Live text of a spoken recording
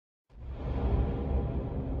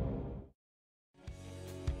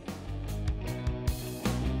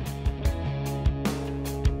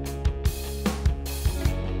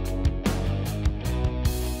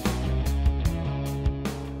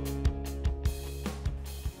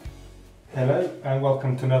Hello and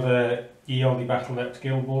welcome to another Eoldi Battle.X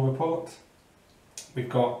Guild Ball report. We've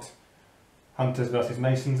got Hunters versus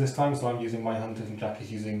Masons this time, so I'm using my Hunters and Jack is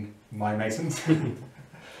using my Masons. It's the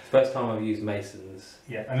first time I've used Masons.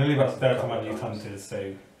 Yeah, and only about the third time I've used Hunters,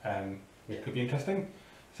 so it could be interesting.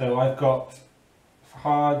 So I've got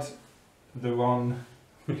Fahad, the Ron,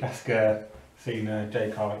 Chaska, Cena,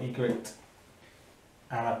 J-Car and Egret.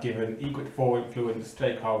 And I've given Egret 4 influence,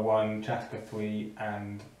 J-Car 1, Chaska 3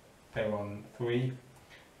 and they're on 3.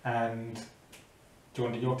 And do you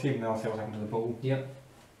want to do your team and I'll say what happened to the ball? Yep.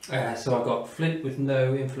 So I've got Flint with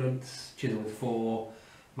no influence, Chisel with 4,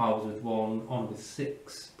 Marbles with 1, On with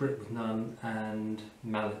 6, Brick with none, and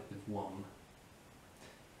Mallet with 1.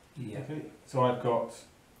 Yeah. Okay, so I've got,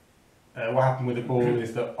 what happened with the ball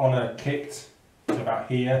is that Honor kicked to about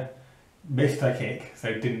here, missed her kick,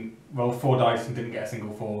 so didn't roll 4 dice and didn't get a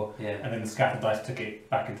single 4, Yeah. and then the scattered dice took it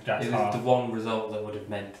back into Jack's It was half. the one result that would have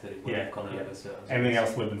meant that it would Yeah, have gone yeah. over. So Everything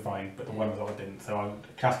else would have been fine, but the one result I didn't, so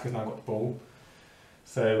Chaska's now got the ball.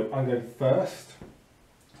 So I'm going first, so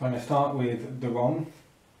I'm going to start with the Ron.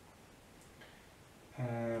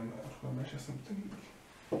 I'm just going to measure something.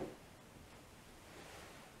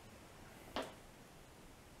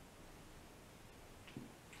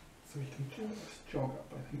 So we can just jog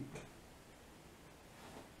up, I think.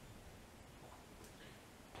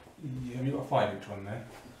 Yeah, have you got a 5-inch one there?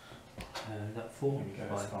 Is that 4? Here we go,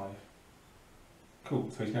 that's 5. 5.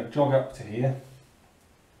 Cool, so he's going to jog up to here.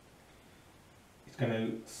 He's going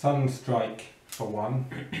to Sunstrike for 1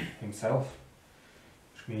 himself,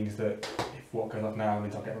 which means that if what goes up now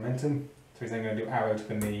means I'll get momentum. So he's then going to do arrow to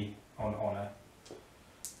the knee on Honor.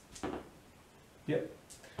 Yep.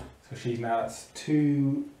 So she's now, that's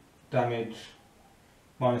 2 damage,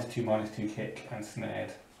 -2/-2 kick and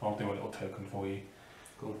snared. So I'll do a little token for you.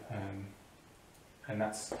 Cool. And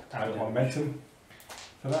that's out of momentum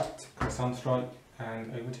for that. Sunstrike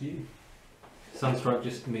and over to you. Sunstrike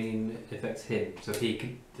just mean affects him, so he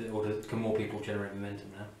can, or can more people generate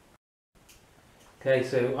momentum now? Okay,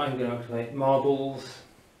 so I'm going to activate Marbles,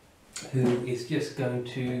 who is just going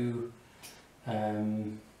to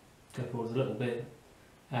go forward a little bit,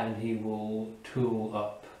 and he will tool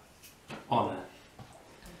up Honor.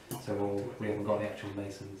 So we haven't got the actual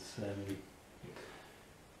Masons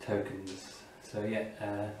tokens. So yeah,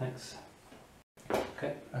 thanks.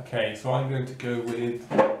 Okay. Okay, so I'm going to go with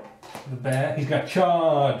the bear. He's going to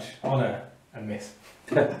charge Honor and miss.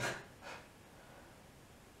 He's going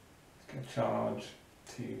to charge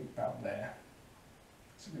to about there.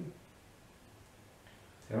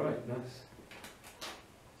 Alright, nice.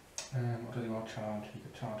 What does he want to charge? He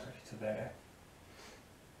could charge actually to there.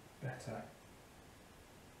 Better.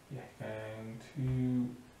 Yeah, going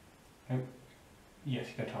to... Oh, yes,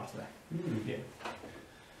 he could charge to there. Yeah.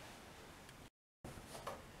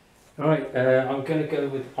 Alright, I'm going to go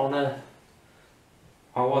with Honor.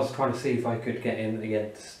 I was trying to see if I could get in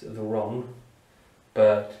against the Ron,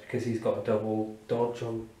 but because he's got a double dodge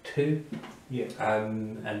on 2, Yeah.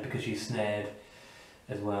 and because she's snared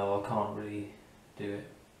as well, I can't really do it.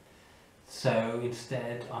 So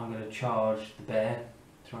instead, I'm going to charge the bear,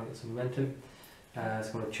 try and get some momentum. So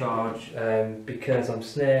I'm going to charge, because I'm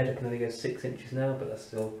snared, I can only go 6 inches now, but that's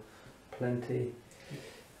still plenty.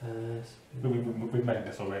 We've made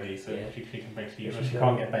this already, so Yeah. she can basically, Yeah, she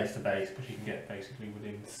can't get base to base, but she can get basically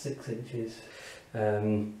within 6 inches.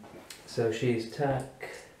 So she's attack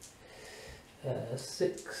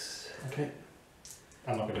 6. Okay.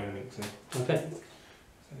 I'm not going to do anything, so. Okay,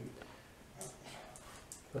 So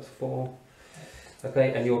that's 4.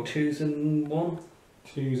 Okay, and your 2s and 1?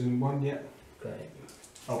 2s and 1, yeah. Great.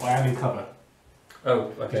 Oh, I am in cover.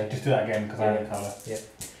 Oh, okay. Just do that again because I am in cover. Yeah.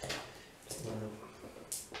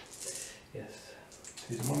 Yes.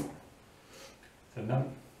 2s and 1. So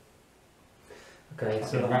none. Okay, Okay,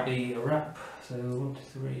 so that'll wrap. be a wrap. So 1, 2,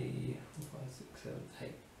 3, 4, 5, 6, 7,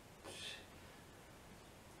 8.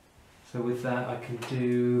 So with that, I can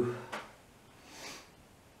do.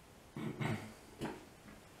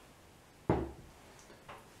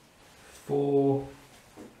 4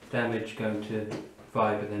 damage going to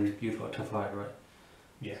 5, but then you've got a tough hide, right?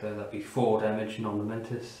 Yeah. So that'd be 4 damage,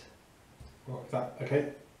 non-momentous. What's that? Okay.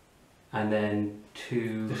 And then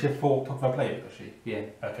 2. Does she have 4 top of her plate, does she? Yeah.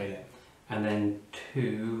 Okay, yeah. And then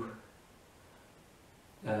 2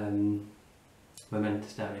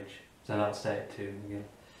 momentous damage. So that'll stay at 2 again.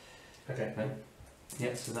 Okay. Okay.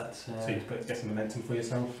 Yeah, so that's. So you can get some momentum for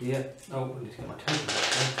yourself. Yeah. Oh, I need to get my token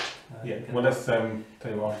back. Yeah. Well, let's tell you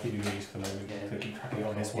what, I'll give you these for the moment Yeah. to keep track of it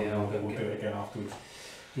on this one, Yeah, and I'll we'll go do get it again afterwards.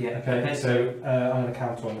 Yeah. Okay. So I'm going to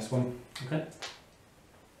counter on this one. Okay.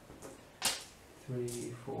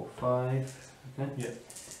 3, 4, 5. Okay. Yeah.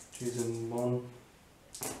 choosing one.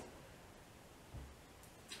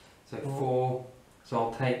 So 4. So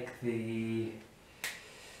I'll take the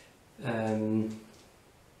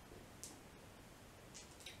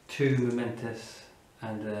 2 momentous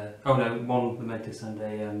and oh no, 1 momentous and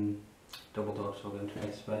a double dodge, so I'll go into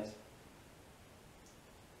face space.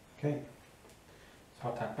 Okay. So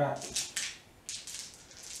I'll tap back.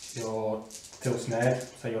 You're still snared,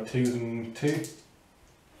 so you're 2s and 2.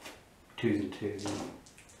 2s and 2s. Yeah.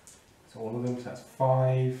 So all of them, so that's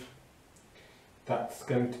 5. That's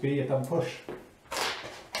going to be a double push.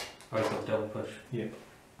 Oh, it's got a double push. Yep.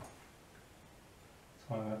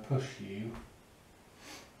 So I'm going to push you.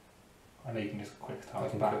 I know you can just quick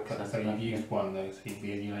start back, so you've used one though, so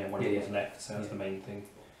you only have one of those left, so that's the main thing.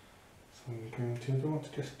 So I'm going to, do I want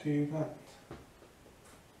to just do that?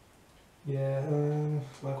 Yeah,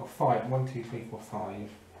 so I've got 5. 1, 2, 3, 4, 5.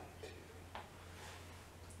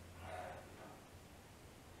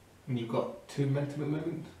 And you've got 2 momentum at the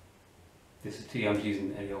moment? This is 2, I'm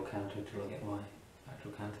using any old counter until I get my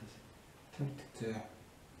actual counters. Tempted to,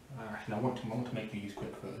 actually, I want to make you use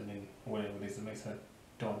quick foot and then whatever it is that makes a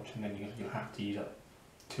dodge, and then you'll have to use up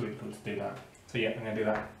 2 inputs to do that. So yeah, I'm going to do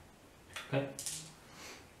that. Okay.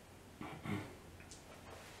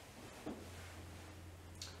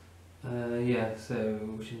 Yeah, so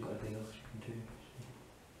we shouldn't got anything else you can do.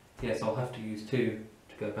 Yes, I'll have to use 2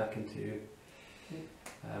 to go back into.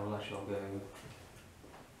 Well, actually, I'll go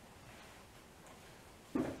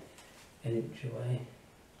an inch away.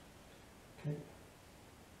 Okay.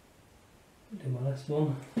 Do my last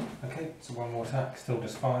one. Okay, so one more attack, still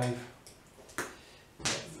just 5. Done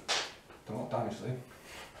a lot of damage though.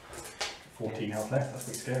 14 health left, that's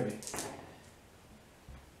pretty scary.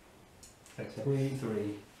 So 3.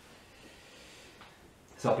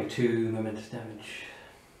 So that'll be 2 momentous damage.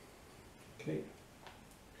 Okay.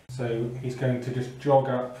 So he's going to just jog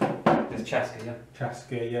up. There's Chaska, yeah?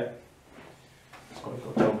 Chaska, yeah. He's got a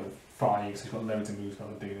total of 5, so he's got loads of moves how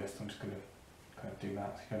to do this. I'm just going to kind of do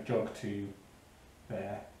that. So he's going to jog to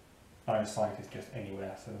there. Line of sight is just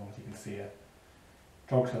anywhere, so as long as you can see it.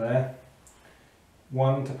 Jog to there.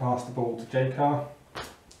 1 to pass the ball to J-Car.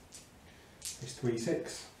 It's 3,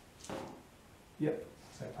 6. Yep,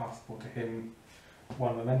 so pass the ball to him.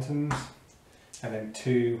 1 momentums. And then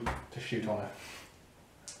 2 to shoot on her.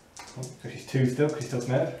 Oh, so she's 2 still, because she's still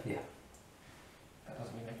snared? Yeah. That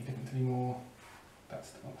doesn't mean any difference anymore.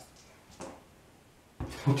 That's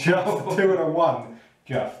just 2 and a 1.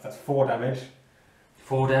 Just, that's 4 damage.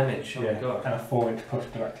 4 damage, oh yeah, my god. and a 4-inch push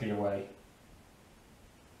directly away.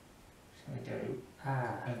 Just going to go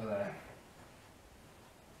over there.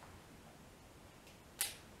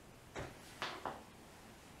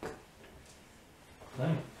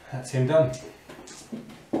 No. That's him done.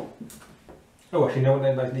 Oh, actually, no,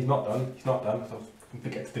 he's not done. He's not done, so I can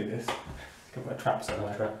forget to do this. Could put a trap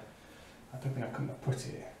somewhere. I don't think I couldn't have put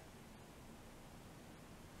it.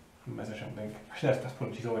 Measure something. Actually, that's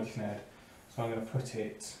point. She's already snared. So I'm going to put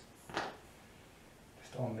it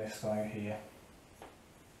just on this side here.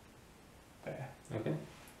 There. Okay.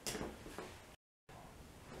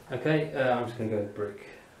 Okay, I'm just going to go with brick.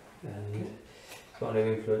 And it's got no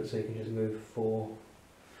influence, so you can just move 4.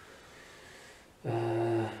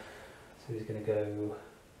 So he's going to go.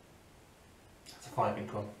 That's a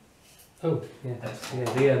 5-inch one. Oh, yeah.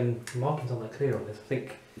 The markings aren't that clear on this. I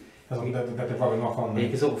think they're rubbing off on you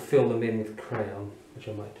can sort of fill them in with crayon, which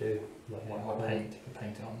I might do. Like paint. You can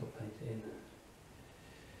paint it on. I'll paint it in.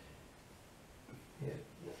 Yeah.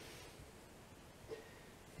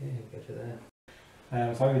 Yeah, go to there.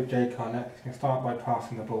 So I'm with J-Car next. He's going to start by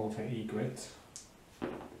passing the ball to Egret.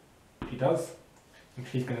 He does. And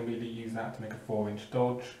she's going to really use that to make a 4-inch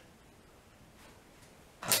dodge.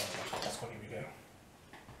 That's what, here we go.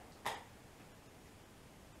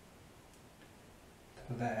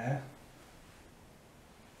 To there.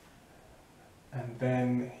 And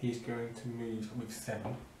then he's going to move with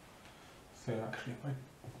 7. So actually if I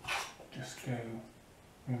just go,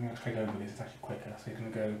 I'm going to straight over this, it's actually quicker. So he's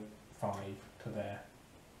going to go 5 to there.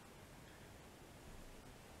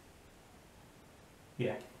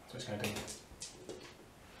 Yeah, that's what it's going to do.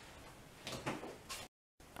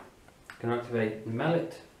 Going to activate the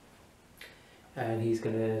mallet, and he's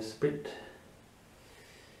going to sprint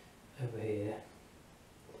over here.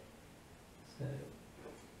 So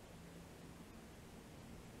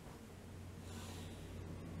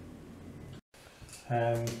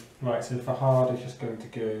right, so Fahad is just going to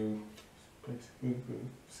go basically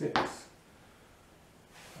 6. That's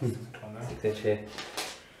the one now. 6 inch here. He's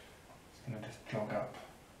going to just jog up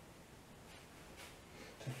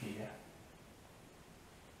to here.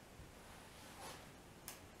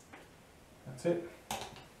 That's it.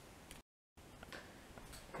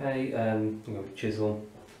 Okay, I'm going with Chisel.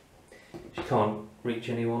 She can't reach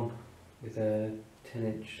anyone with a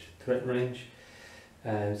 10-inch threat range,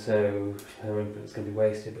 so her influence is going to be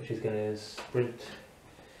wasted, but she's going to sprint.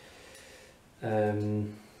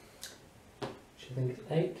 She think it's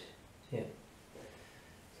 8? Yeah.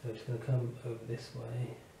 So it's going to come over this way.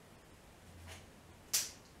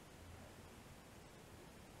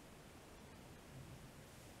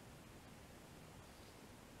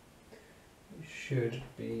 It should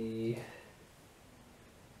be,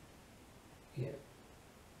 yeah,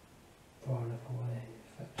 far enough away.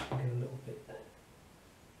 In fact, I can get a little bit.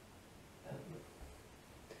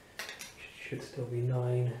 Should still be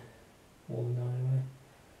 9, more than 9 away.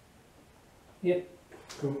 Yep,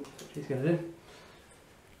 cool. That's what she's going to do.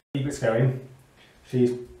 Egret's going.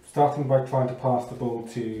 She's starting by trying to pass the ball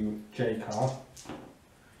to J-Car,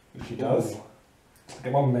 which she does. To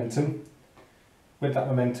get one momentum. With that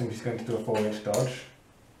momentum, she's going to do a 4-inch dodge.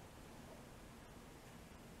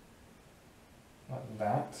 Like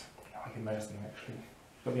that. Oh, I can measure them actually.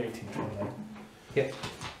 Got the 18 on there. Yep.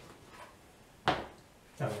 Oh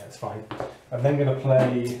yeah, it's fine. I'm then going to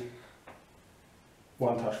play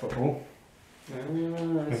one-touch football.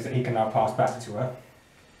 Because he can now pass back to her.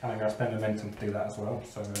 And I'm going to spend momentum to do that as well.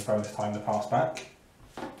 So I'm going to bonus time the pass back,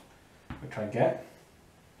 which I get.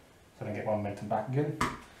 So then get one momentum back again.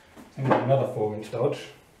 So I'm going to get another 4-inch dodge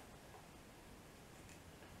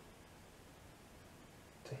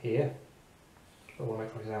to here. I want to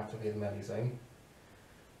make sure she's out of his melee zone.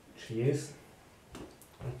 She is.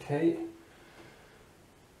 Okay.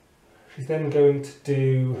 She's then going to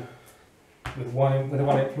do, with a one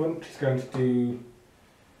influence, she's going to do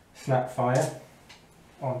Snap Fire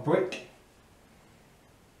on Brick.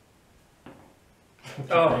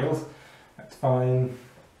 Fails. That's fine.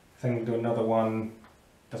 Then we'll do another one.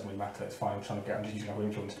 Doesn't really matter, it's fine. I'm just using another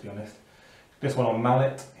influence to be honest. This one on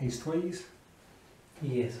Mallet, he's 3s.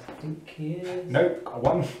 Yes, I think he is. Nope, got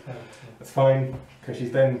 1. That's fine, because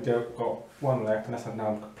she's then got 1 left, and that's now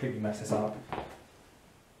I'm completely messed this up.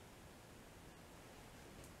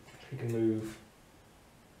 She can move.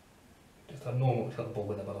 Just a normal, she's got the ball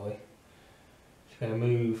with her by the way. She's going to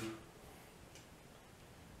move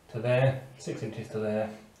to there, 6 inches to there,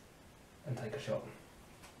 and take a shot.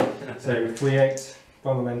 So 3/8,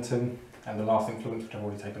 one momentum, and the last influence, which I've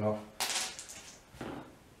already taken off.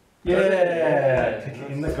 Yeah! Kick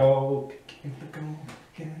it in the goal, kick it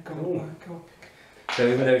in the goal, yeah, goal. So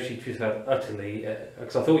even though she just had utterly,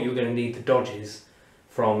 because I thought you were going to need the dodges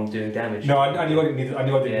from doing damage. No, I knew I didn't need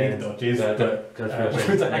the dodges, but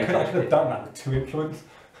I could have done that with 2 influence.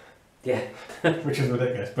 Yeah. Which is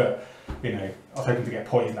ridiculous, but you know, I was hoping to get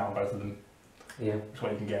poison out on both of them. Yeah. Which is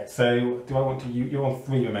what you can get. So, do I want to use, you're on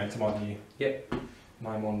 3 momentum, aren't you? Yep. And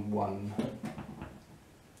I'm on 1.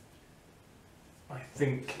 I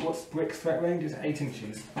think, what's Brick's threat range? Is it 8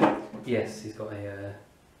 inches? Yes, he's got a,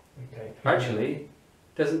 okay. Actually,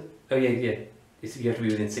 doesn't, oh yeah. You have to be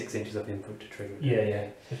within 6 inches of him to trigger it. Yeah.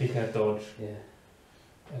 If he can dodge. Yeah.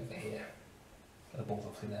 Over here. The ball's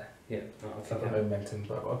obviously there. Yeah. So I've got no momentum,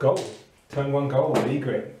 but I've got a goal. Turn 1 goal,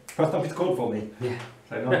 Egret. First time she's scored for me. Yeah.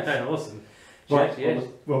 So nice. Awesome. Right, Yeah.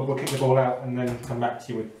 we'll kick the ball out and then come back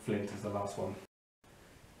to you with Flint as the last one.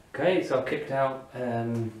 Okay, so I kicked out,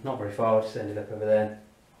 not very far, I just ended up over there,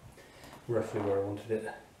 roughly where I wanted it.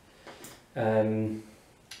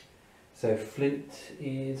 So Flint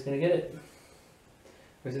is going to get it.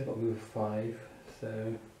 Where's it got to move 5,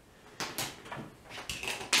 so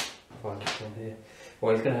 5 is on here.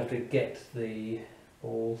 Well, he's going to have to get the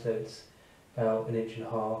ball, so it's about 1.5 inches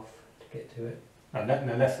to get to it. No,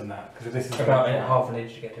 less than that, because this is about half an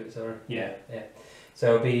inch to get to it, sorry. Yeah.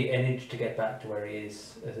 So it'll be 1 inch to get back to where he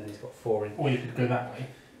is, as in he's got 4 inches. Or you could go that way.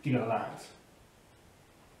 You know that.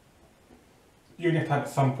 You only have to have at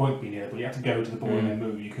some point be near, but you have to go to the ball and then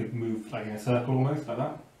move. You could move like in a circle almost, like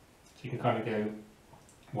that. So you can kind of go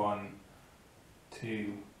 1,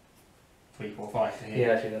 2, 3, 4, 5 to here.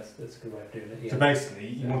 Yeah, actually that's a good way of doing it. Yeah. So basically,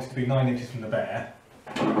 you want it to be 9 inches from the bear.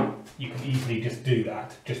 You can easily just do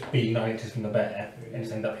that. Just be 9 inches from the bear and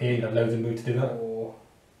just end up here. You have loads of room to do that. 4,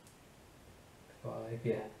 5,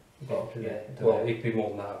 yeah. Well, Up to there. to Well, there. it could be more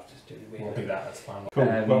than that. Just do it. We'll do that. That's fine. Cool.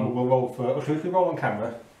 We'll roll for. Or should we roll on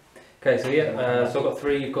camera? Okay, so yeah. So I've got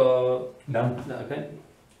 3. You've got None. no. Okay.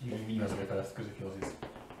 You know the first because if yours is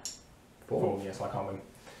 4. 4. Yes, I can't win.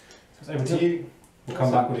 So it's over to you. We'll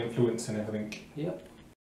come back with influence and everything. Yep.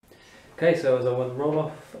 Okay, so as I want to roll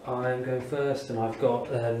off, I'm going first, and I've got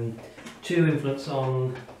 2 influence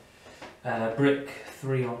on Brick,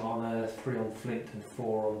 3 on Honour, 3 on Flint, and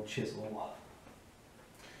 4 on Chisel.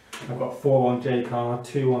 I've got 4 on J-Car,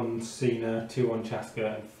 2 on Cena, 2 on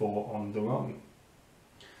Chaska, and 4 on the Ron.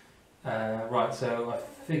 Right, so I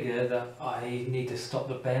figure that I need to stop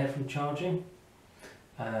the bear from charging,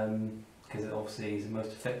 because it obviously is the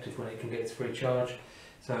most effective when it can get its free charge.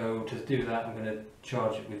 So to do that, I'm going to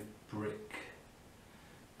charge it with brick.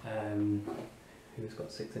 Who's got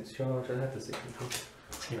 6-inch charge? I have the 6-inch.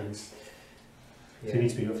 Yes. Yeah. So you need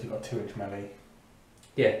to be obviously got 2-inch melee.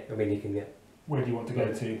 Yeah, I mean you can get. Where do you want to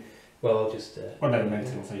go to? Well, I'll just. Well, no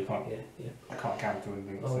momentum, so you can't. Yeah. I can't counter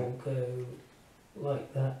anything. I'll So go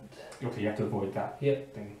like that. obviously you have to avoid that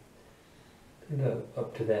thing. Go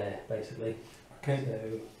up to there, basically. Okay.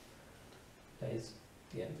 So that is,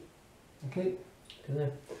 yeah, Okay. to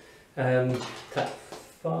there. Tap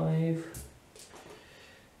 5,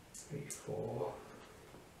 3, 4,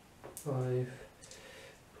 5,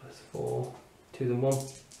 plus 4, 2 and 1.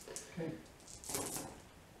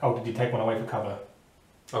 Oh, did you take one away for cover?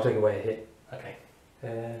 I'll take away a hit. Okay.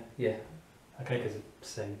 Yeah, Okay. because it's the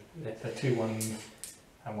same. Yeah. So 2 1s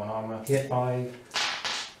and 1 armour. Yeah. 5.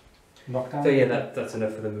 Knockdown. So yeah, that's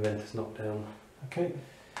enough for the momentous knockdown. Okay.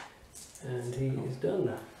 And he is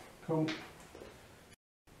done. Cool.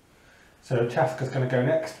 So Chaska's going to go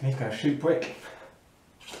next, and he's going to shoot brick.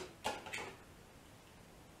 He's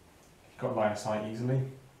got line of sight easily.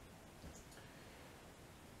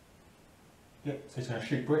 Yep, so he's going to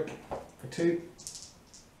shoot brick for 2.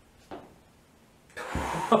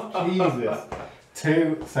 Jesus.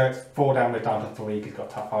 2, so it's 4 damage down to 3, he's got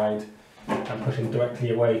tough hide. I'm pushing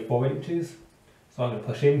directly away 4 inches. So I'm going to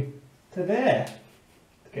push him to there.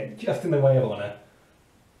 To get just in the way of Honor.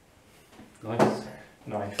 Nice.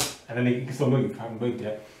 Nice. And then he can still move, I haven't moved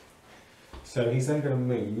yet. So he's then going to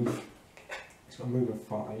move. He's got to move a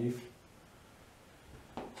 5.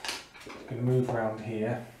 He's going to move around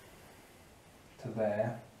here to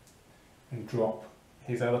there and drop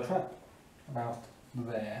his other trap about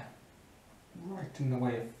there. Right in the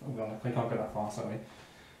way of. Oh, God, I can't go that far, sorry.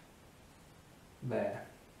 There.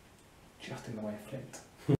 Just in the way of Flint.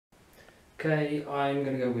 Okay, I'm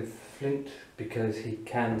going to go with Flint because he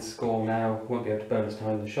can score now. Won't be able to bonus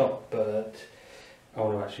time the shot, but I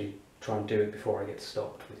want to actually try and do it before I get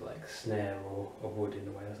stopped with like snare or a wood in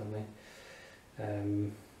the way or something.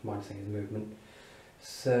 Minusing his movement.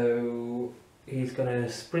 So he's going to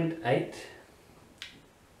sprint 8.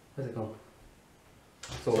 Where's it gone?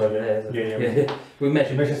 It's all over there, isn't it? Yeah. We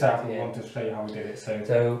measured Measure out, we yeah. want to show you how we did it.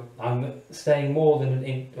 So I'm staying more than an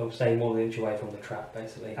inch. I'm staying more than an inch away from the trap,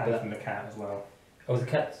 basically. And from the cat as well. Oh, the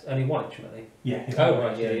cat's only 1 inch, really. Yeah. Oh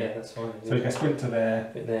right, yeah, that's fine. So you can sprint to there.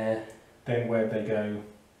 Bit there. Then where they go?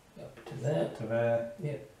 Up to there. To there.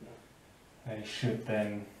 Yeah. And he should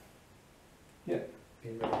then. Be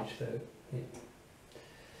in range, so yeah.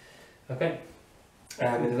 Okay.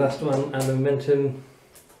 With the last one and the momentum,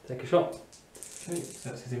 take a shot. Okay, so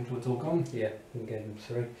that's his influence all gone. Yeah, you can get him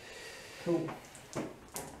 3. Cool.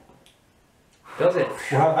 Does it?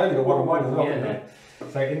 Well, I only got 1 on mine as well. Yeah. Didn't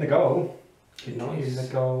I? So in the goal. Kick Nice. it in the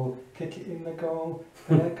goal. Kick it in the goal.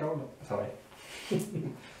 There, goal. Sorry.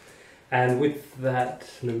 And with that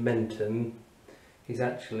momentum, he's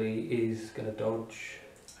actually is going to dodge.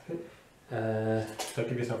 So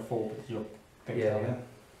give yourself 4 with your thing Yeah, down yeah.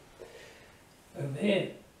 there. Over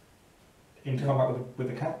here. Into combat with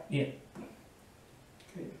the cat? Yeah.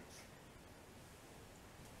 Okay.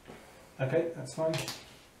 Okay, that's fine.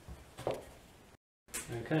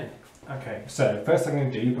 Okay. Okay, so first thing I'm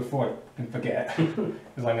going to do before I can forget is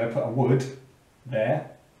I'm going to put a wood there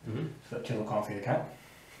so that Chisel can't see the cat.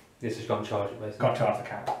 This has gone charge it basically. Can't charge the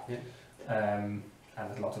cat. Yeah. And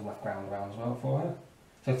there's lots of left ground around as well for her.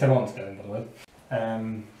 So it's on going, by the way.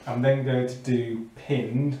 I'm then going to do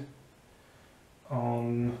pinned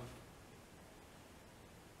on.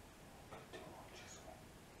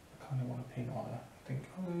 I kind of want to pin on her. I think.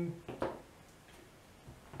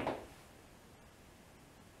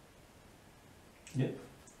 Yep.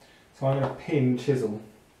 So I'm going to pin Chisel.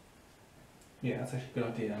 Yeah, that's actually a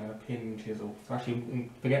good idea. I'm going to pin Chisel. So actually,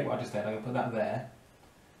 forget what I just said. I'm going to put that there.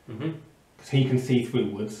 Because he can see through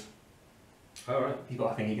woods. Alright. He's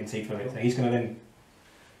got a thing he can see through it. So he's going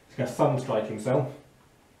to sunstrike himself.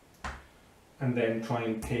 And then try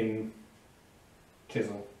and pin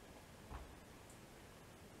Chisel.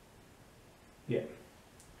 Yeah.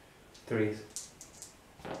 3s.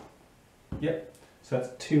 Yep. So that's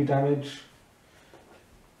 2 damage.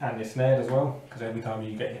 And you're snared as well, because every time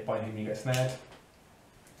you get hit by him you get snared.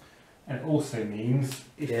 And it also means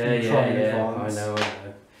if you try and advance...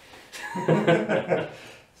 I know.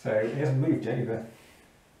 So he hasn't moved yet either.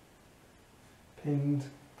 Pinned.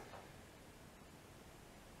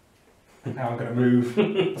 Now I'm going to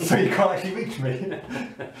move, so you can't actually reach me.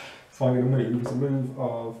 So I'm going to move. It's a move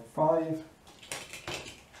of 5.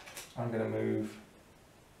 I'm going to move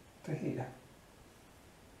to here.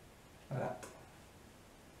 Like that.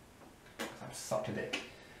 'Cause I'm such a dick.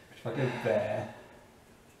 If I go there,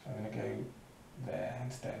 so I'm going to go there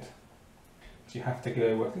instead. So you have to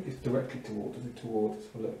go, I think it's directly towards, is it towards?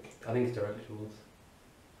 Look. I think it's directly towards.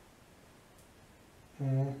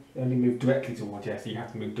 Only move directly towards, yeah, so you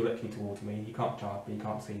have to move directly towards me. You can't charge me, you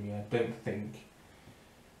can't see me. I don't think.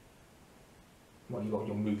 Well,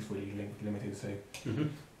 your move's really limited, so. Right.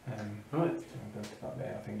 So I'm going to that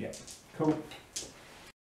there, I think, yeah. Cool.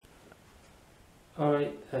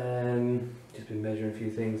 Alright, just been measuring a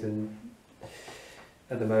few things, and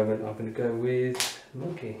at the moment I'm going to go with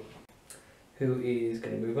Monkey, who is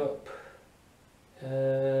going to move up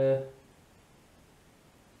over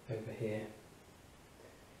here.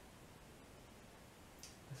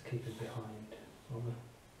 Let's keep it behind.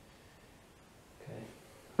 Okay.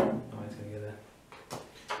 Oh, he's going to go there.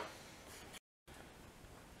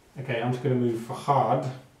 Okay, I'm just going to move for hard.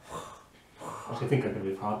 Actually, I think I'm going to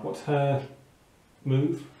move hard. What's her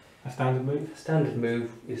move? Her standard move? Standard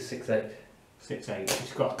move is 6'8". 6'8".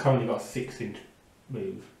 She's currently got a 6-inch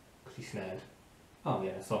move because she's snared. Oh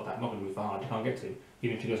yeah, stop that. I'm not going to move for hard. You can't get to.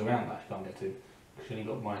 Even if she goes around that, she can't get to. Because she only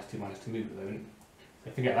got -2/-2 move at the moment.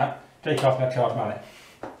 So forget that. Jaykar's going to charge Mallet.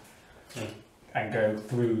 And go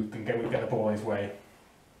through and get the ball his way.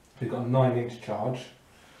 He's got a 9-inch charge.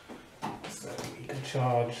 So he can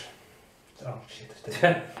charge. Oh shit, it's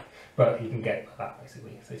different. But he can get that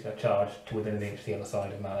basically. So he's going to charge to within an inch the other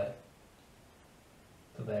side of Mallet.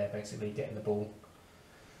 So there, basically getting the ball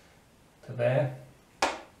to there.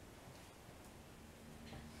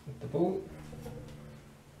 With the ball.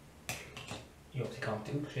 You obviously can't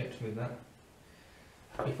do because you have to move that.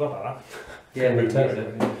 You forgot about that. Yeah, we we turn use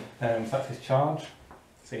it. it. So that's his charge.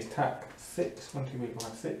 So he's tack 6, 1, 2, 3, 4,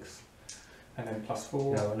 5, 6. And then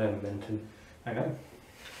 +4. No, no momentum. I know.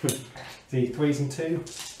 The 3s and 2.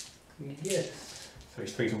 Yes. So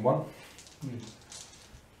he's 3s and 1.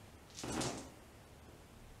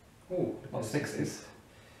 Oh, Not 6s.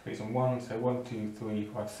 3s and 1. So 1, 2, 3,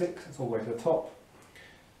 5, 6. That's all the way to the top.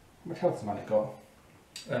 How much health has Mallet got?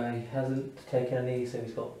 He hasn't taken any, so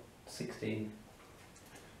he's got 16.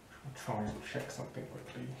 I'll try and check something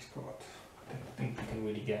quickly. He's got. I don't think he can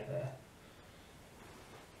really get there.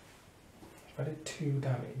 If I did 2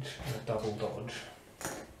 damage and a double dodge.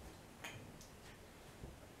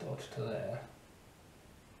 Dodge to there.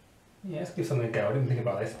 Yeah, let's give something a go. I didn't think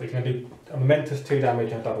about this, but he's going to do a momentous 2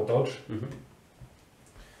 damage and a double dodge. He's going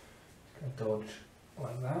to dodge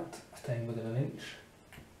like that, staying within an inch.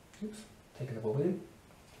 Oops, taking the ball with him.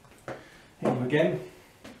 Hit him again.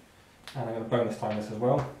 And I'm going to bonus time this as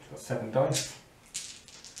well. He's got 7 dice.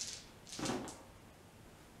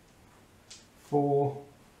 4,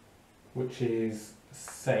 which is the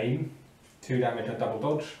same. 2 damage and double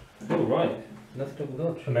dodge. Oh, right. Another double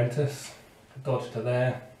dodge. Momentous. Dodge to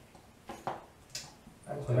there.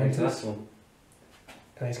 That was momentous. Last one.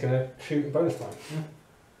 And he's going to shoot in bonus time.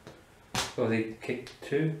 Well, he kicked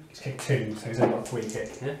 2. He's kicked 2, so he's only got 3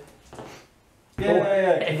 kick. Yeah.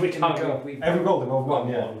 Yeah. Every time we Every roll, they've all won,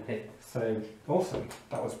 yeah. one hit. So, awesome.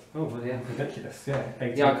 That was yeah. ridiculous, yeah.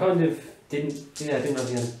 18. Yeah, I kind of didn't know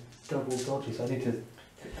he had double dodges. I need to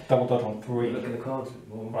Double dodge on 3. look at the cards a bit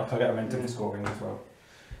more. Right, I'll get momentum for scoring as well.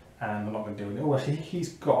 And I'm not going to do it. Oh, actually, he's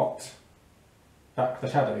got back the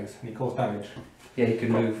shadows and he caused damage. Yeah, he could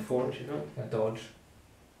move 4 inches, right? A dodge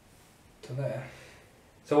to there.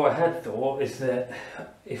 So what I had thought is that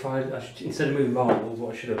if instead of moving marbles,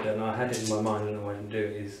 what I should have done, I had it in my mind, I don't know what I can do,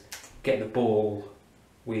 is get the ball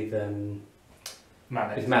with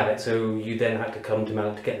Mallet. So you then had to come to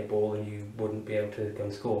Mallet to get the ball, and you wouldn't be able to go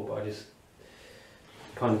and score. But I just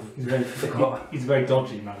kind of forgot. He's very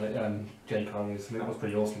dodgy, Mallet. Jaykar is. I mean, that was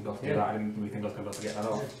pretty awesome to do that. I didn't really think I was going to be able to get that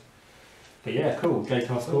off. But yeah, cool.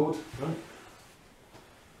 Jaykar scored. Right.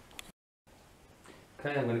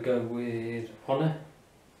 Okay, I'm going to go with Honor,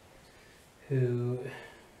 who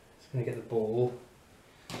is going to get the ball.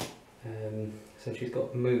 So she's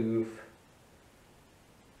got move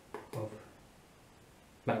of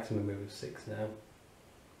maximum move of 6 now.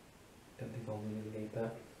 Don't think I'll really need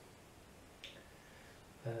that.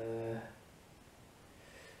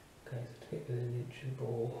 Okay, so to get within an inch of the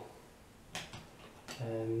ball.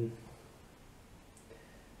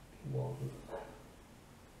 1,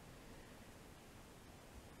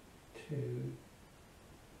 2,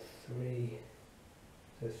 3.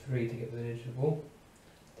 So 3 to get within an inch of the ball.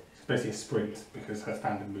 It's basically a sprint because her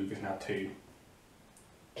standard move is now 2.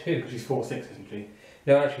 2? Because she's 4'6", isn't she?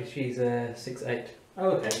 No, actually she's 6'8".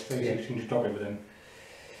 Oh, okay. So Yeah. she can just drop it within.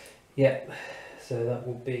 Yeah. So that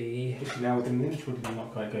will be. Is she now within an inch or did you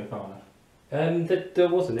not quite go far enough? There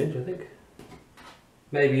was an inch, I think.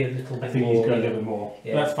 Maybe a little bit I think more. he's got a little bit more.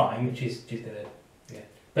 Yeah. That's fine. Which she's gonna. Yeah.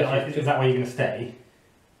 But is that where you're going to stay?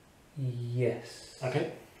 Yes.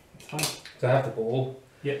 Okay, that's fine. So I have the ball.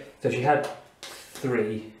 Yeah. So she had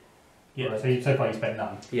 3. Yeah, Right. so far you spent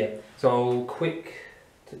none. Yeah. So I'll quick.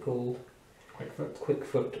 What's it called? Quick foot. Quick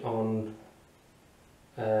foot on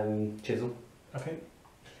Chisel. Okay,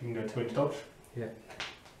 so you can go 2-inch dodge. Yeah.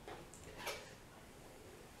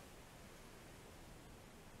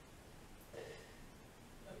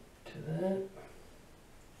 To there.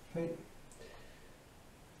 Okay.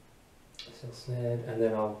 Still snared, and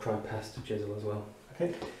then I'll try and pass to Chisel as well.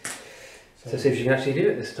 Okay. So see if she can actually do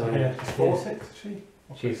it this time. Yeah, she's 4-6, is she?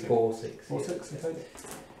 Or She's 4-6? 4-6. 4-6, okay.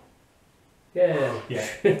 Yeah. Yeah.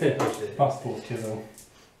 Plus 4 chisel.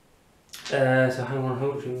 So hang on, how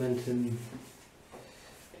much momentum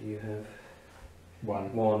do you have?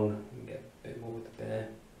 1. 1. You can get a bit more with the bear.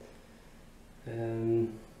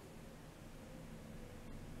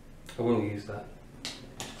 I will use that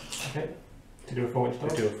Okay. To do a 4-inch to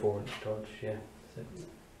dodge. do a 4-inch dodge, yeah. So,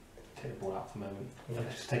 Take the ball out for a moment.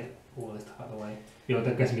 Let's just take all this stuff out of the way. You're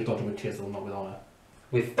guessing you're dodging with chisel, not with honour.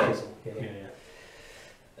 with Chisel, yeah.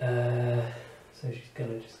 So she's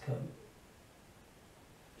gonna just come.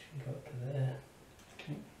 She can go up to there.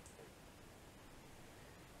 Okay.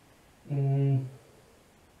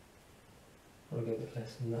 I'll go a bit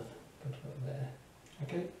less than that. Go to about there.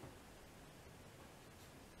 Okay.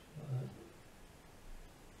 Like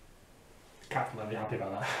Captain will be happy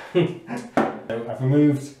about that. So I've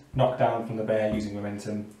removed knockdown from the bear using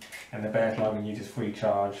momentum, and the bear's now going to use his free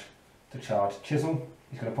charge to charge chisel.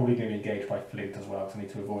 He's probably going to be engaged by flint as well, because I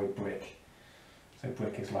need to avoid brick. So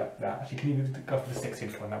brick is like that. Actually, can you go for the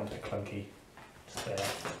 6-inch one? That one's a bit clunky. Just there.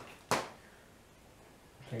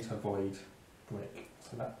 I need to avoid brick.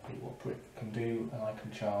 So that'll be what brick can do, and I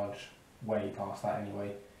can charge way past that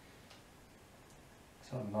anyway.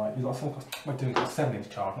 So you've got something. We're doing a 7-inch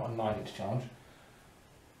charge, not a 9-inch charge.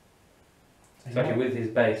 So actually with his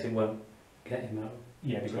base it won't get him out.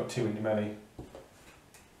 Yeah, he's got 2 in your melee.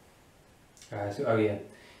 Oh yeah.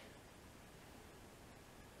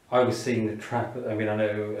 I was seeing the trap. I mean, I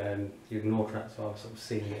know you ignore traps, so I was sort of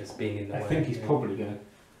seeing it as being in the way. I think he's probably going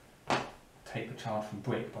to take the charge from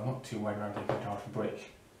brick, but I'm not too worried about taking the charge from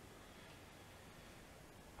brick.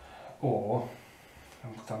 Or,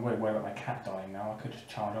 because I'm really worried about my cat dying now, I could just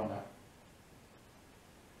charge on her.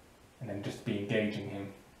 And then just be engaging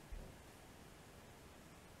him.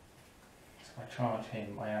 So if I charge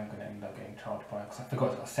him, I am going to end up getting charged by, because I forgot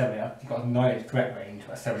it's got a 7, you've got a 9-inch threat range,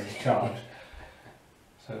 but a 7-inch charge.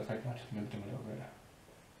 So if I just moved him a little bit.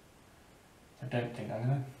 I don't think I'm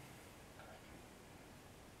going to.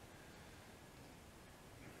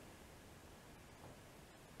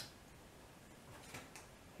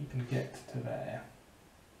 He can get to there.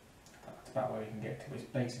 That's about where he can get to. His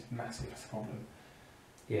base is massive, that's the problem.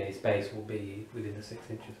 Yeah, his base will be within the 6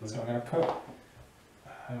 inches. So I'm going to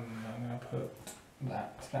put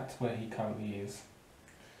that. That's where he currently is.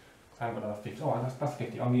 I haven't got another 50. Oh, that's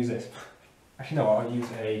 50. I'm going to use this. Actually, no, I'll use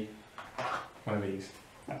one of these.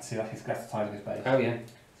 That's the size of his base. Oh yeah.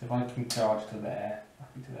 So if I can charge to there, I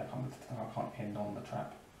can do that. I can't end on the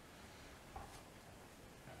trap.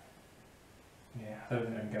 Yeah, I don't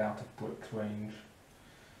think I can get out of brick's range.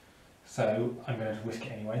 So I'm going to risk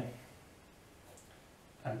it anyway.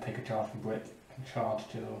 And take a charge from brick and charge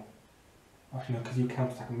chisel. Actually no, because you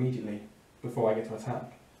counter attack immediately before I get to attack.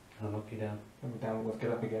 I'll knock you down. Then we're down, let's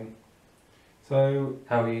get up again. So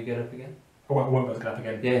How will you get up again? I won't be able to get up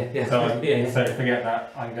again. Yeah. So forget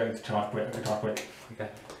that, I'm going to charge brick, I'm going to charge brick. Okay.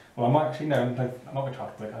 Well I might actually, no, I'm not going to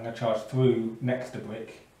charge brick, I'm going to charge through next to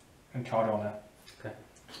brick and charge on her. Okay.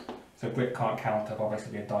 So brick can't counter, but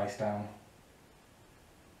basically be a dice down.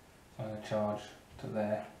 So I'm going to charge to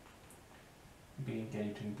there. Be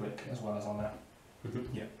engaging brick as well as on there.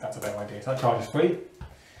 Mm-hmm. Yeah, that's a better idea. So that charge is free.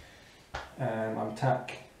 I'm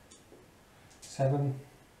attack 7, 1,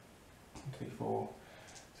 2, 4,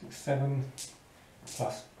 6, 7,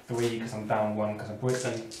 plus 3 because I'm down 1 because I'm brick.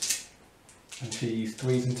 And she's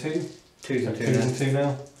 3s and 2. 2s and 2 2s and 2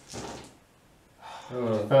 now.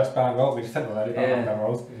 Oh. First bad roll, we just said already, Yeah. bad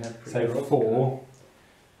rolls. So 4,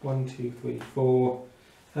 1, 2, 3, 4.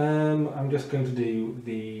 I'm just going to do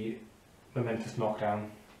the momentous knockdown.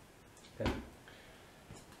 Okay.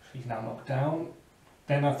 She's now knocked down.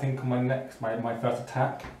 Then I think on my first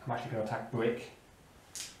attack, I'm actually going to attack brick.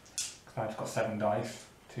 Because I've just got 7 dice.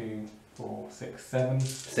 2, 4, 6, 7.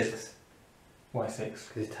 6. Why 6?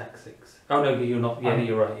 Because it's attack 6. Oh no, you're not. Yeah,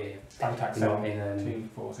 you're right. Yeah. I'm attack You're 7. not in, 2,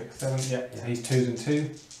 4, 6, 7. Yeah, Yeah. so he's 2s and 2.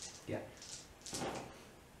 Yeah.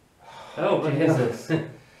 Oh, Jesus.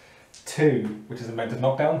 2, which is a momentous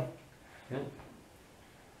knockdown. Yeah.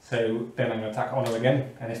 So then I'm going to attack Honor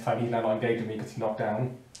again, and this time he's now not engaged with me because he's knocked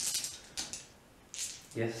down.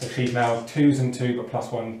 Yes. So she's now 2s and 2, but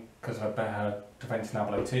 +1 because her defense is now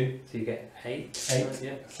below 2. So you get 8. 8.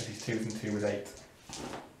 Yeah. So she's 2s and 2 with 8.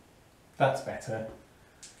 That's better.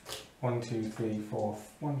 1, 2, 3, 4.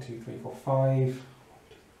 1, 2, 3, 4, 5.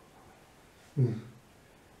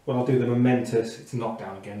 Well, I'll do the momentous. It's a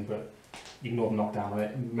knockdown again, but ignore the knockdown of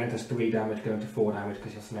it. Momentous 3 damage going to 4 damage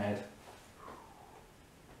because you're snared.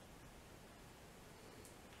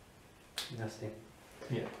 Nasty.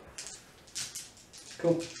 Yeah.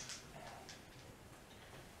 Cool.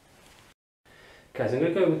 Okay, so I'm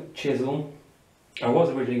going to go with Chisel. I was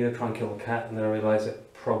originally going to try and kill the cat, and then I realised I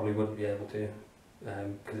probably wouldn't be able to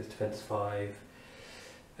because it's defense 5.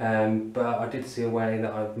 But I did see a way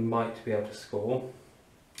that I might be able to score.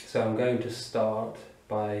 So I'm going to start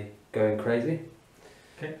by going crazy.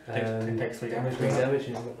 Okay, takes 3 damage. 3 damage.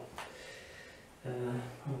 Yeah. 1,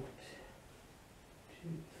 2,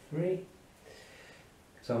 3.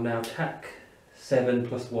 So I'll now attack 7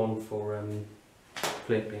 + 1 for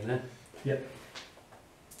Flint being there. Yep.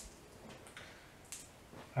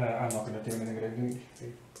 I'm not going to do anything, I don't think. 3,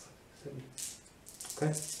 4, 5, 6, 7.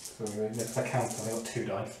 Okay. So if I count, I've got 2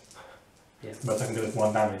 dice. Yeah. But I can do this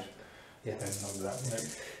 1 damage. Yeah. Then I'll do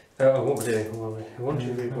that. Oh, what we're doing? 1,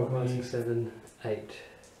 2, 3, 4, 5, 6, 7, 8.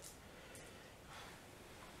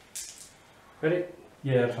 Ready?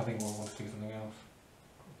 Yeah, I think we'll want to do something else.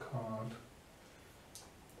 Card.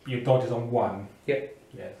 Your dodge is on 1. Yep.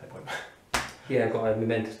 Yeah, there's no point. Yeah, I've got a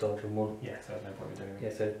momentous dodge on 1. Yeah, so there's no point in doing it.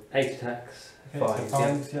 Yeah, so 8 attacks, Okay, 5. so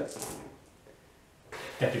 5s, yep.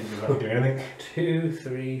 Definitely won't do anything. 2,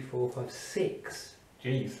 3, 4, 5, 6.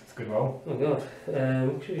 Jeez, that's a good roll. Oh god.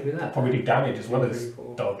 What should we do with that? Probably do damage as well 2, as 3,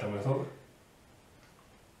 4. dodge, I would have thought.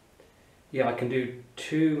 Yeah, I can do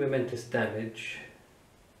 2 momentous damage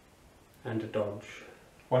and a dodge.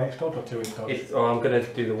 1 inch dodge or 2 inch dodge? I'm going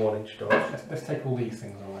to do the 1 inch dodge. Let's take all these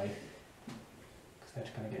things away. Because they're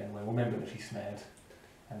just going to get in the way. Remember that she's snared.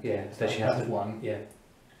 And Yeah, so she has that's to. 1. Yeah.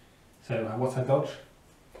 So what's her dodge?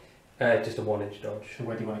 Just a 1 inch dodge. So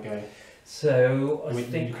where do you want to go? So I You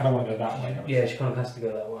think. kind of want to go that way. don't you? Yeah, she kind of has to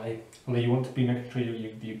go that way. Although you want to be making sure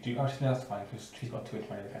you do. Oh, actually, no, that's fine because she's got 2 inch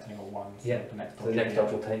range. That's only got 1. So Yeah. the next So the next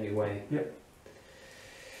dodge will take me away. Yep.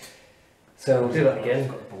 So we'll do that She's again.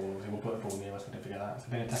 got the ball. So we'll put a ball near us. We don't forget that. So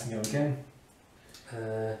then attacking her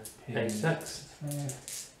again. 8 attacks. Snare.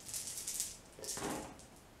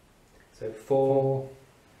 So 4,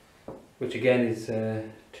 which again is 2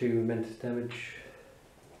 momentous damage.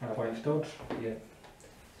 1 inch dodge. Yeah.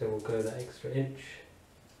 So we'll go that extra inch.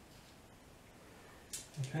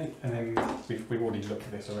 Okay, and then we've already looked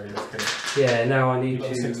at this already. Let's go. Yeah. Now I You've need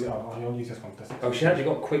got 6. to. Oh, I'll use this one. For 6. Oh, she actually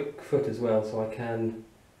got quick foot as well, so I can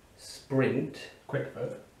sprint. Quick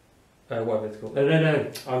foot. Whatever it's called. No.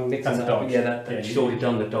 I'm mixing That's that up. dodge. Yeah, that Yeah, she's you- already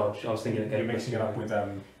done the dodge. I was thinking You're mixing it up with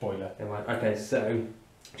boiler. Never mind. Okay, so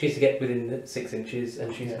she needs to get within the 6 inches,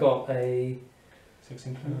 and she's Yeah. got a 6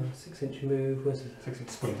 inch move. 6-inch move. Where's it? 6 inch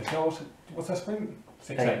sprint. Oh, what's her sprint?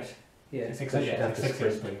 6 8. 8. Yeah. 6 so 8. she'd Yeah, have to 6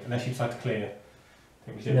 sprint. sprint. Unless you decide to clear. I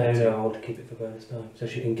think we should No, do no, I want to keep it for bonus time, so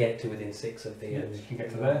she can get to within 6 of the. Yeah, you can get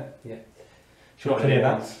to there. Yeah. She'll clear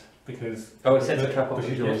that because. Oh, it sets the trap off But as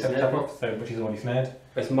she's yours, set the yeah. trap off, but she's already snared.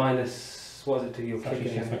 It's minus. What is it to your So actually, she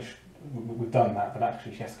kicking? has to we've done that, but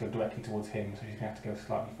actually she has to go directly towards him, so she's going to have to go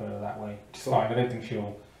slightly further that way. Which is Cool. fine. I don't think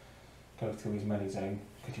she'll go through his melee zone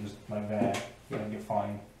because he was like there. I think you're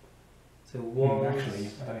fine. So 1. Actually,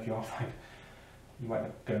 I don't know if you are fine. You might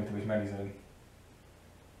not go through his melee zone.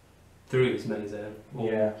 Through its melee zone.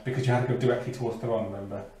 Or- Yeah, because you had to go directly towards Theron,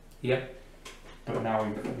 remember? Yep. But now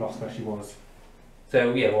we've lost where she was.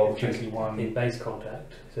 So yeah, well, It's she's basically one, in base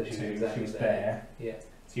contact, so she's 2, exactly she was there. there. Yeah.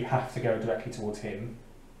 So you have to go directly towards him.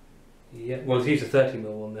 Yeah. Well, let's use a 30mm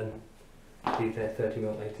one then. Leave there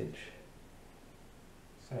 30mm 8-inch.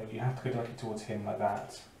 So you have to go directly towards him like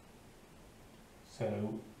that.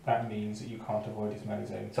 So that means that you can't avoid his melee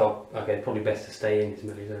zone. So okay, probably best to stay in his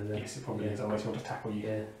melee zone then. Yes, it probably Yeah. is, otherwise he'll just tackle you.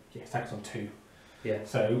 Yeah. Yeah, attacks on 2. Yeah.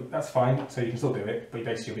 So that's fine, so you can still do it, but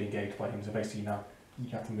basically you'll be engaged by him, so basically now you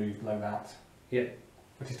have to move below that. Yeah.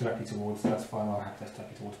 Which is directly towards, so that's fine, I'll have this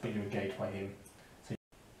directly towards, but you're engaged by him.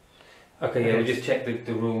 Okay, yeah, we'll just check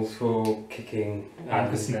the rules for kicking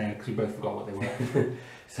And the snare, because we both forgot what they were.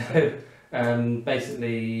 So,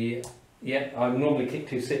 basically, yeah, I normally kick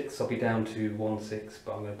 2-6, I'll be down to 1-6,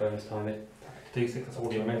 but I'm going to bonus time it. 2-6, that's all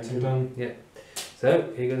the momentum done. Yeah.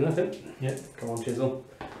 So, here goes nothing. Yeah. Come on, Chisel.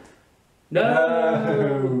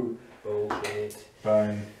 No! Bullshit.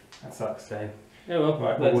 Burn. That sucks. So, oh well,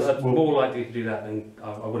 Right, that's, we'll- that's we'll- more likely to do that than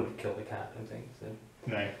I wouldn't have killed the cat, I don't think. So,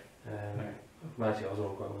 No. well, actually, I was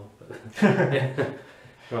on quite well.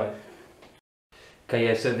 But Right. Okay,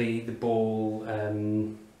 yeah, so the ball,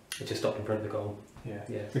 it just stopped in front of the goal. Yeah.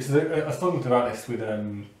 Yeah. Which is, I was talking about this with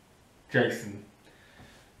Jason,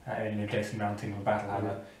 Jason Mounting with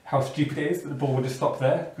Battlehammer, how stupid it is that the ball would just stop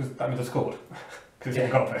there, because that means I scored. Because it's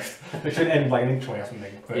in the goalpost. It should end like an inch away or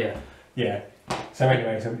something. But yeah. So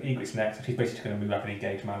anyway, so Egret's next, so she's basically going to move up and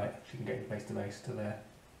engage Mallet. She can get face to face to there.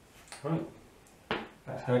 Right.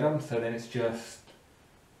 That's her done, so then it's just...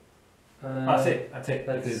 that's it,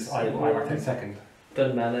 because I whacked it second.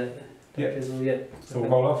 Done Mallet. Yeah. Chisel, yeah. So we'll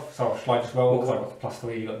roll off, so shall I just roll, because I've got the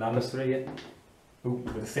 +3, you've got none. +3, yeah. Ooh,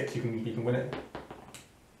 with a 6 you can win it.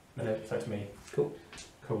 No, so it's me. Cool.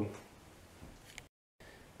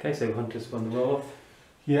 Okay, so Hunter's won the roll off.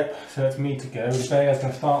 Yep, so it's me to go. The bear's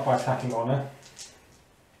going to start by attacking Honor.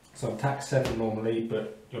 So attack 7 normally,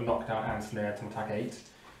 but you're knocked out and snared to attack 8.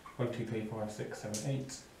 1, 2, 3, 4, 5, 6, 7,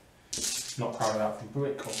 8. Not crowded out from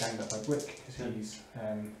Brick or ganged up by Brick because he's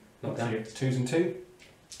Knocked down. 2s and 2.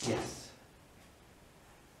 Yes.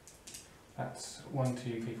 That's 1,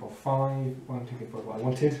 2, 3, 4, 5. 1, 2, 3, 4 what I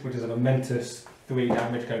wanted, which is a momentous 3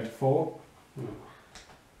 damage going to 4. Mm.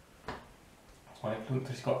 That's my influence.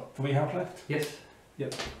 She's got 3 health left. Yes.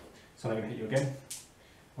 So I'm going to hit you again.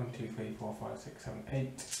 1, 2, 3, 4, 5, 6, 7,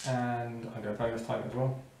 8. And I'm going to bonus time as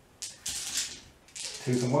well.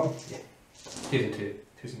 2s and 1. 2s and 2.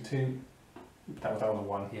 2s and 2. That was a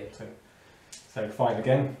 1. Yeah. So 5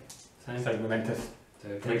 again. Same. So momentous.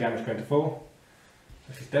 So 3 damage going to 4.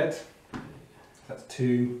 So she's dead. That's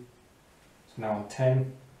 2. So now I'm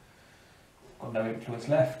 10. Got no influence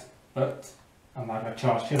left. But I'm now going to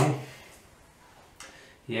charge Chisel.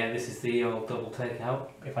 Yeah, this is the old double takeout.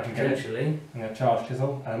 If I can get it. Potentially. I'm going to charge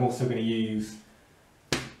Chisel. And I'm also going to use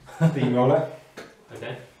Steamroller,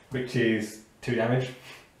 Okay. which is 2 damage.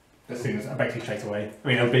 As soon as I basically straight away. I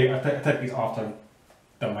mean, it'll be. I take these after I've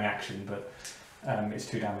done my action, but it's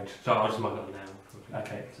 2 damage. So I'll just mark it up now.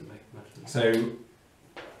 Okay. To make much of it. So,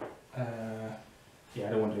 yeah, I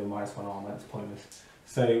don't want to do a -1 armor, that's pointless.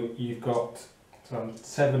 So you've got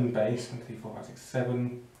 7 base, 1, 2, 3, 4, 5, 6,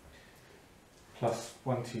 7, plus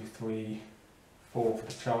 1, 2, 3, 4 for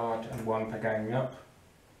the charge, and 1 per ganging up.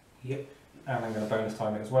 Yep. And I'm going to bonus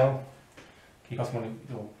time it as well. You guys want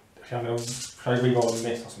to, should I re-roll and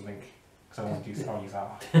miss or something? Because I want to use, I'll use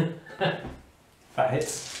that. That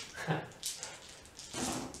hits.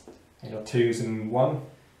 You got 2s and 1.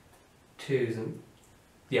 2s and...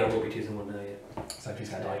 Yeah, it will be 2s and 1 now, yeah. So she's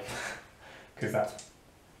going to die. Because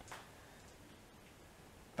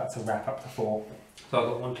that's a wrap up to 4. So I've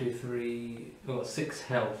got 1, 2, 3... I've got 6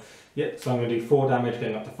 health. Yep, so I'm going to do 4 damage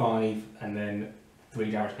going up to 5, and then 3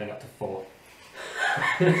 damage going up to 4.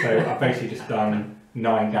 So I've basically just done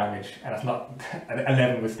 9 damage, and that's not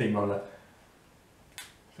 11 with Steamroller.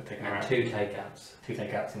 So taking And around 2 takeouts. 2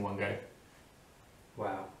 takeouts in one go.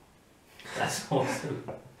 Wow. That's awesome.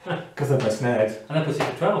 Because they're both snared. And that puts you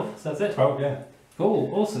to 12, so that's it. 12, yeah.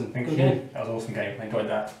 Cool, awesome. Thank Good you. game. That was an awesome game. I enjoyed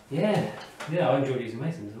that. Yeah, I enjoyed using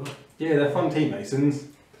Masons as well. Yeah, they're fun team Masons.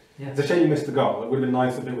 Yeah. It's a shame you missed the goal. It would have been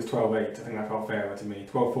nice if it was 12-8. I think that felt fairer to me.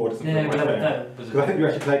 12-4 doesn't Yeah, feel but quite fair. that was... Because I think you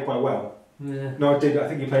actually played quite well. Yeah. No, I did. I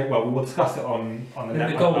think you played well. We will discuss it on the net.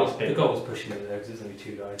 The goal was pushing it though, because there's only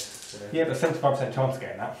 2 guys. So. Yeah, but 75% chance of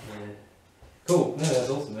getting that. Yeah. Cool, yeah, that's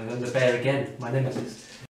awesome. And then the bear again, my nemesis.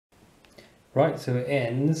 Right, so it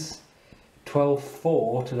ends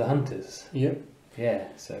 12-4 to the Hunters. Yep. Yeah,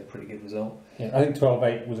 so pretty good result. Yeah, I think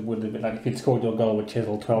 12-8 would have been like if you'd scored your goal with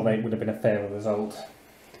Chisel, 12-8 would have been a fairer result.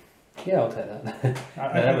 Yeah, I'll take that.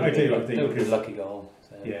 I do. That would be a lucky goal.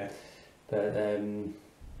 So. Yeah. But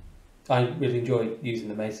I really enjoyed using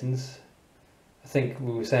the Masons. I think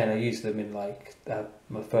we were saying I used them in like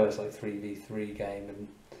my first 3v3 game, and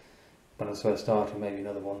when I was first starting maybe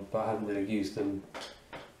another one, but I haven't really used them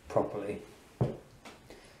properly.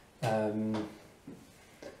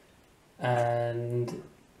 And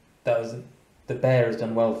that was the bear has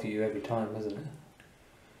done well for you every time, hasn't it?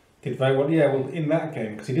 Did very well. Yeah, well, in that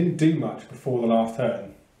game because he didn't do much before the last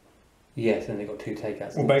turn. Yes, and they got 2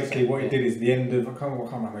 takeouts. Well, basically, what he did is the end of I can't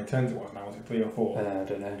remember how many turns it was now. Was it 3 or 4? I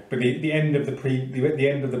don't know. But the end of the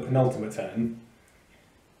end of the penultimate turn,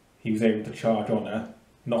 he was able to charge Honor,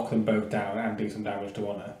 knock them both down, and do some damage to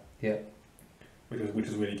Honor. Yeah. Which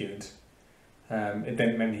was really good. It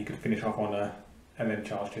then meant he could finish off Honor and then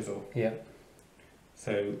charge Chisel. Yeah.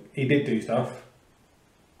 So he did do stuff.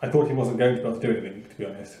 I thought he wasn't going to be able to do anything, to be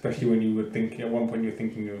honest. Especially when you were thinking, at one point you were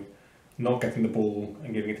thinking of not getting the ball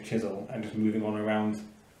and giving it to Chisel and just moving on around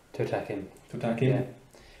To attack him. to attack him. Yeah.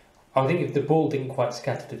 I think if the ball didn't quite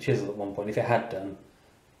scatter to Chisel at one point, if it had done,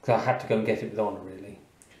 because I had to go and get it with Honor really.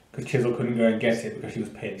 Because Chisel couldn't go and get it because she was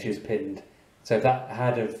pinned. She was pinned. So if that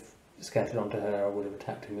had have scattered onto her, I would have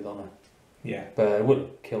attacked him with honour. Yeah. But it wouldn't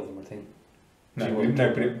have killed him, I think. No, She but wasn't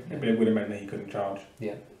it, killed, but it would have meant that he couldn't charge.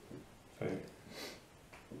 Yeah. So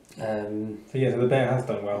Um, so the bear has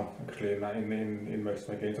done well actually in most of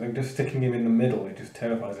my games. I think just sticking him in the middle, it just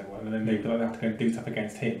terrifies everyone, and then they feel like they have to go and do stuff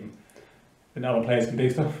against him. Then other players can do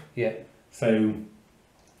stuff. yeah. So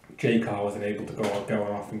J-Car wasn't able to go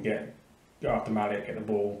off and go after Malik, get the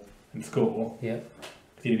ball and score. Yeah.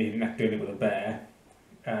 He didn't have to do it with a bear.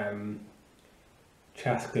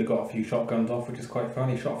 Chaska got a few shotguns off, which is quite fun.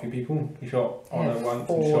 He shot a few people. He shot Honor once.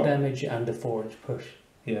 4 and shot, damage and a 4-inch push.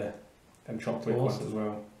 yeah, and shot Brick Awesome. once as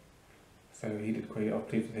well. So he did quite. I was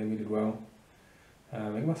pleased with him. He did well.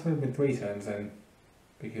 It must have been 3 turns then,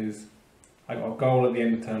 because I got a goal at the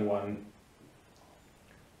end of turn 1,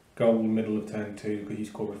 goal in the middle of turn 2 because he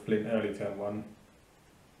scored with Flint early turn 1.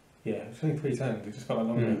 Yeah, it's only 3 turns. It just felt like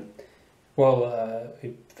longer. Well,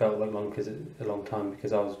 it felt like a long time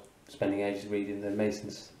because I was spending ages reading the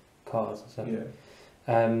Mason's cards and stuff.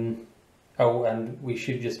 Yeah. Oh, and we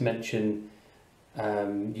should just mention,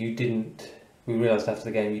 you didn't. We realised after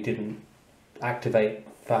the game you didn't activate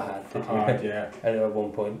Fahad, did you? Yeah. At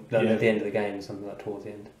one point, like Yeah. at the end of the game, or something like towards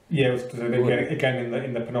the end. Yeah, it was, so again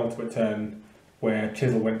in the penultimate turn where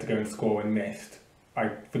Chisel went to go and score and missed. I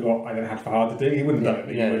forgot I then had Fahad to do. He wouldn't have done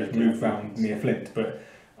it. He would have moved round near Flint, but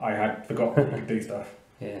I had forgotten he could do stuff.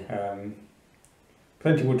 Yeah.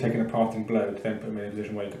 Potentially would have taken a parting blow to then put him in a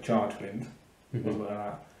position where he could charge Flint. Wasn't like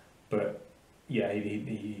that. But yeah,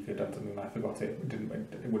 he could have done something and I forgot it.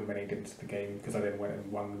 It wouldn't make any difference to the game because I then went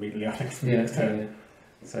and won immediately after the next turn.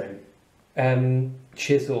 So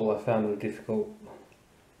Chisel I found it difficult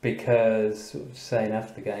because saying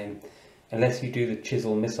after the game, unless you do the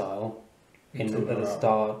Chisel missile at the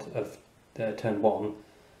start of turn 1,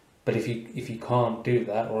 but if you can't do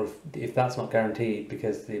that, or if that's not guaranteed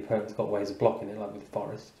because the opponent's got ways of blocking it, like with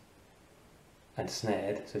Forest and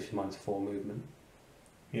snared, so she minus 4 movement.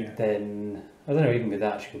 Yeah. Then I don't know. Even with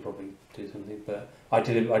that, she could probably do something. But I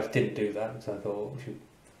didn't do that, so I thought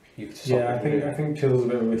you could stop. Yeah, I think Chisel's a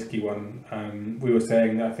bit of a risky one. We were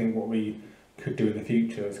saying that I think what we could do in the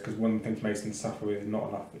future is because one of the things Masons suffer with is not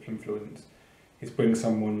enough influence. Is bring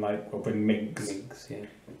someone bring Minx. Minx, yeah.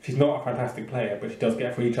 She's not a fantastic player, but she does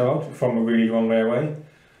get a free charge from a really long way away.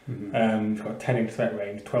 Mm-hmm. She's got a 10-inch threat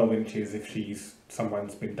range, 12 inches if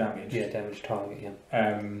someone's been damaged. Yeah, damaged target.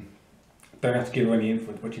 Yeah. Don't have to give her any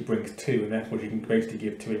influence, but she brings 2, and therefore she can basically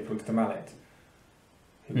give 2 influence to Mallet.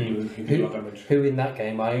 Who do a lot of damage. Who in that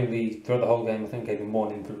game? I only throughout the whole game I think gave him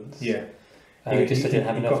 1 influence. Yeah. He didn't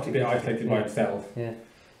have enough. Got a bit isolated by himself. Yeah.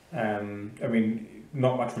 I mean,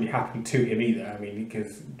 not much really happened to him either. I mean,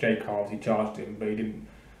 because J-Carl, he charged him, but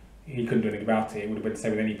he couldn't do anything about it. It would have been the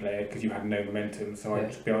same with any player because you had no momentum. So I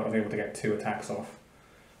was able to get 2 attacks off,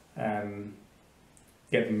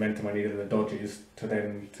 get the momentum I needed in the dodges to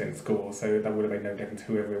then score. So that would have made no difference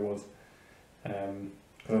whoever it was,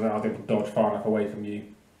 because I was able to dodge far enough away from you.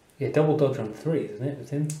 Yeah, double dodge on 3, isn't it?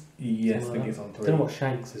 With him. Yes, I think it's on 3. I don't know what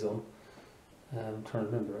Shanks is on. I'm trying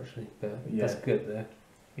to remember actually, but that's good there.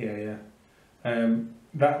 Yeah.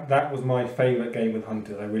 That was my favourite game with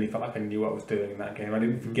Hunters. I really felt like I knew what I was doing in that game. I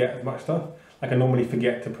didn't forget as much stuff. Like I normally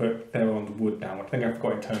forget to put Theron's wood down. I think I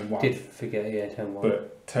forgot in turn 1. Did forget, yeah, turn 1.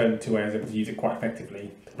 But turn 2 I was able to use it quite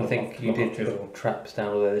effectively. I think you did put traps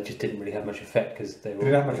down, although they just didn't really have much effect because they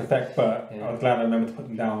didn't have much effect. But I was glad I remembered to put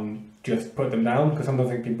them down. Just put them down because sometimes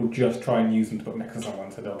I think people just try and use them to put next to someone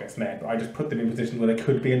so they'll get snared. But I just put them in positions where they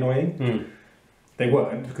could be annoying. They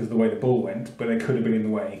weren't because of the way the ball went, but they could have been in the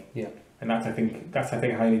way. Yeah. And that's I think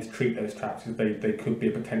how you need to treat those traps. Is they could be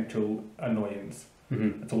a potential annoyance.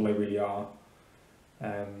 That's all they really are.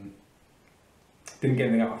 Didn't get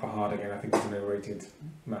anything out for hard again. I think he's an overrated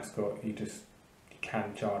mascot. He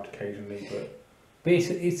can charge occasionally, but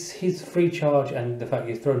it's his free charge and the fact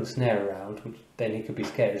he's throwing snare around, which then he could be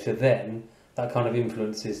scary. So then that kind of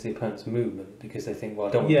influences the opponent's movement because they think, well,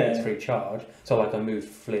 I don't want to get his free charge. So like I moved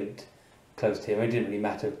Flint close to him. It didn't really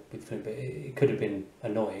matter with Flint, but it could have been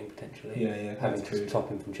annoying potentially. Yeah, having to stop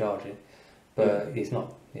him from charging. But he's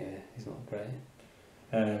not great.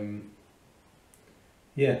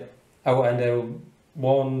 Oh, and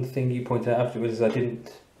one thing you pointed out afterwards is I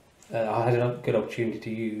had a good opportunity to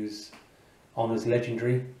use Honour's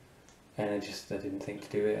Legendary, and I didn't think to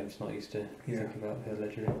do it. I'm just not used to thinking about her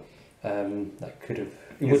Legendary. That could have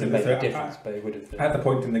wouldn't have made a difference, but it would have. At the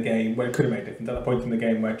point in the game where it could have made a difference, at the point in the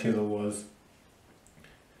game where Chisel was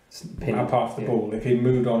past the ball, if he'd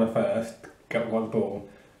moved on her first, got the ball,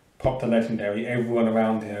 popped a Legendary, everyone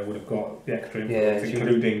around her would have got the extra influence,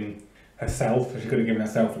 including herself, so she could have given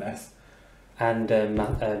herself less. And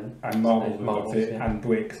and marbles would have got it, yeah. and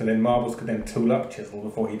brick. So then marbles could then tool up Chisel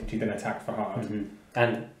before he then attacked for hard.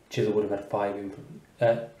 And Chisel would have had 5 input.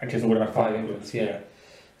 And Chisel would have had 5 influence, influence. yeah.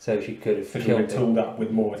 So she could have So she would killed have tooled up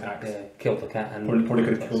with more attacks. Yeah, killed the cat and Probably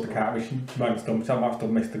could have killed the cat, which she might have still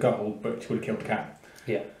missed the goal, but she would have killed the cat.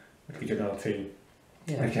 Yeah. Which gives you another 2.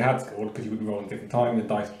 Yeah. And if she had scored, because you would be rolling at a different time, the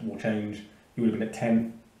dice will change, you would have been at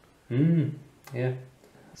 10. Yeah.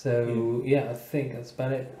 So, yeah, I think that's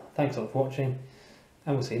about it. Thanks a lot for watching,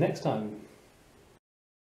 and we'll see you next time.